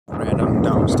random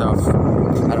dumb stuff.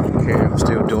 I don't care. I'm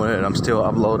still doing it. I'm still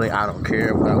uploading. I don't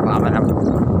care.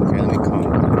 Okay, let me calm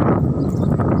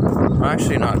down. I'm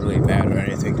actually not really mad or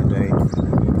anything today.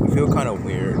 I feel kind of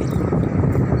weird.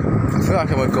 I feel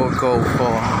like I'm gonna go full.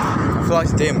 I feel like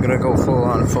today I'm gonna go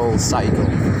full cycle.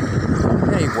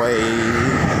 Anyway,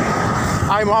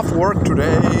 I'm off work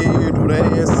today. Today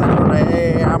is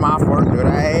Saturday. I'm off work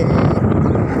today.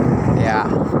 Yeah.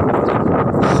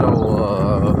 So,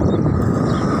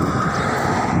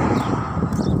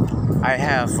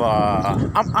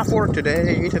 I'm off work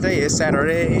today. Today is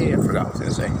Saturday. I forgot what I was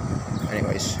gonna say.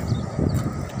 Anyways,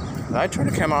 I tried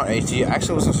to come out HD. I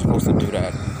actually wasn't supposed to do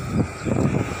that.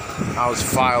 How's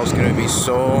files gonna be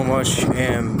so much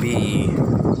MB,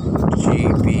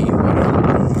 GB,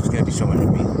 whatever. It's gonna be so much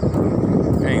MB.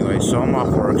 Anyway, so I'm off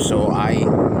work, so I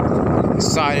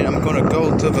decided I'm gonna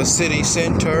go to the city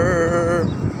center.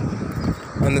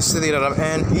 And the city that I'm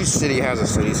in, each city has a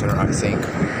city center, I think.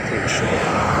 Pretty sure.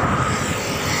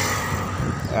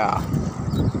 Yeah.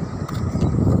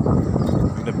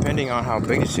 Depending on how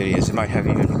big a city is, it might have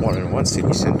even more than one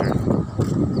city center.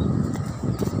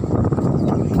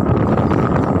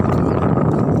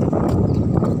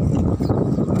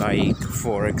 Like,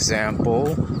 for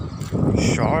example,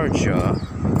 Sharjah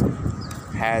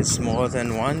has more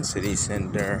than one city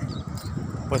center.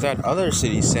 But that other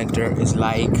city center is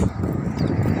like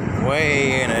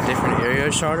way in a different area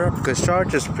of Sharjah, because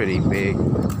Sharjah's pretty big.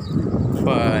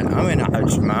 But I'm in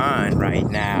Ajman right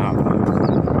now.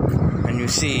 And you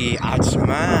see,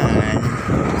 Ajman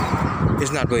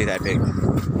is not really that big.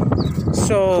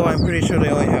 So I'm pretty sure they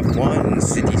only have one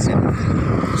city center.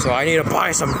 So I need to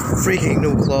buy some freaking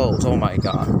new clothes. Oh my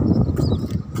god.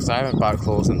 Because I haven't bought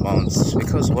clothes in months.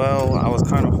 Because, well, I was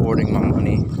kind of hoarding my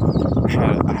money.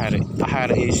 I had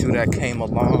an issue that came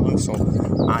along, so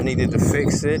I needed to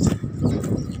fix it.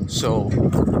 So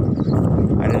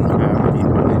I didn't have any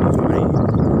money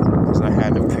because I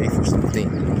had to pay for some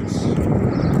things.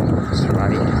 That's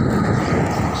right.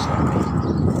 So,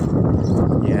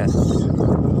 yes.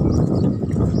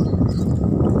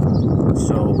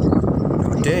 So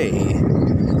today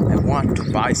I want to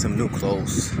buy some new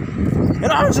clothes.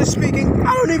 And honestly speaking,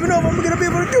 I don't even know if I'm gonna be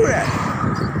able to do that.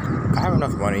 I have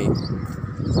enough money.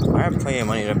 I have plenty of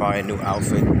money to buy a new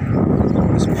outfit.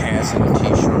 Just pants and a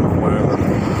t-shirt or whatever.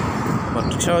 But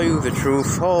to tell you the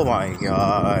truth, oh my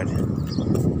god.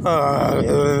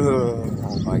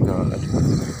 Oh my god.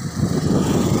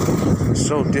 It's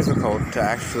so difficult to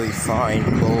actually find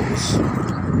clothes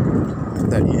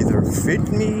that either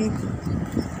fit me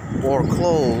or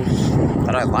clothes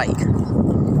that I like.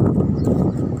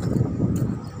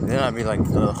 And then I'd be like,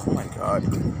 oh my god,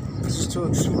 this is too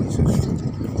expensive.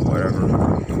 Whatever. I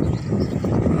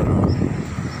don't know.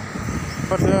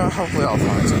 But hopefully I'll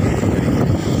find something.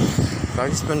 I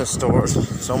just been to stores,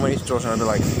 so many stores, and I'd be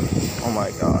like, oh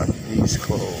my god, these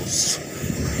clothes,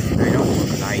 they don't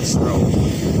look nice, bro.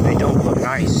 They don't look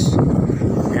nice.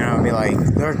 And I'll be like,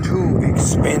 they're too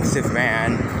expensive,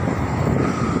 man.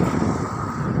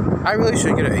 I really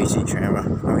should get an HD camera.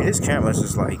 I mean, this camera is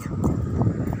just like,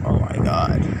 oh my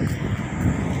god.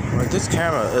 Like, this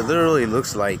camera, it literally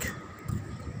looks like,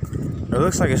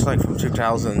 it's like from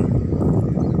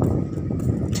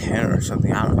 2010 or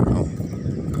something, I don't know.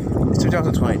 It's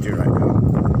 2022 right now.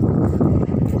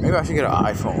 Maybe I should get an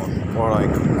iPhone, or like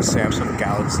a Samsung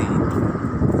Galaxy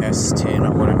S10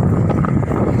 or whatever.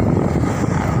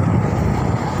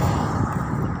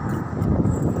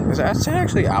 Is the S10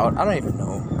 actually out? I don't even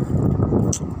know.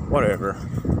 Whatever.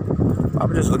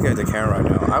 I'm just looking at the camera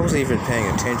right now. I wasn't even paying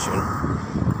attention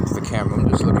to the camera. I'm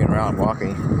just looking around,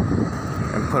 walking,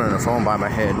 and putting the phone by my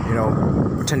head, you know,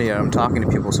 pretending that I'm talking to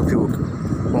people so people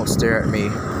won't stare at me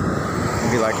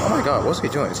and be like, oh my god, what's he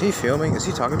doing? Is he filming? Is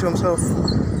he talking to himself?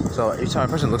 So each time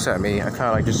a person looks at me, I kind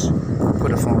of like just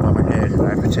put the phone by my head and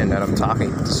I pretend that I'm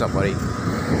talking to somebody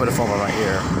and put the phone by my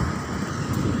ear.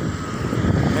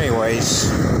 Anyways,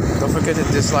 don't forget to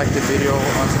dislike the video,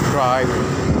 unsubscribe,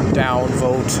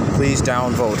 downvote, please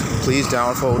downvote, please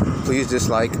downvote, please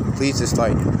dislike, please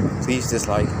dislike, please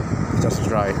dislike, please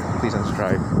unsubscribe, please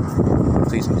unsubscribe,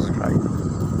 please unsubscribe.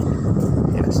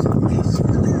 Yes, please.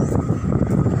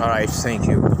 Alright, thank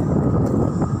you.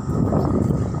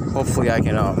 Hopefully I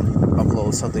can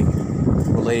upload something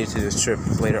related to this trip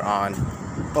later on.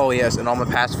 Oh yes, and all my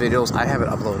past videos I haven't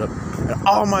uploaded. And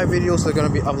all my videos are going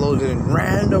to be uploaded in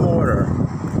random order.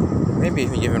 Maybe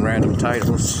even given random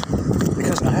titles.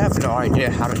 Because I have no idea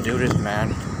how to do this,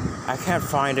 man. I can't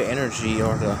find the energy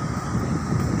or the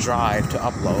drive to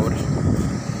upload.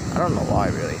 I don't know why,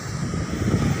 really.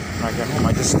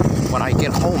 When I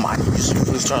get home, I just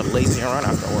really start lazing around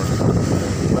after work.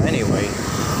 But anyway,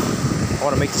 I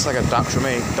want to make this like a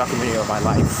documentary of my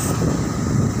life.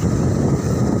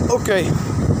 Okay,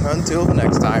 until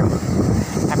next time.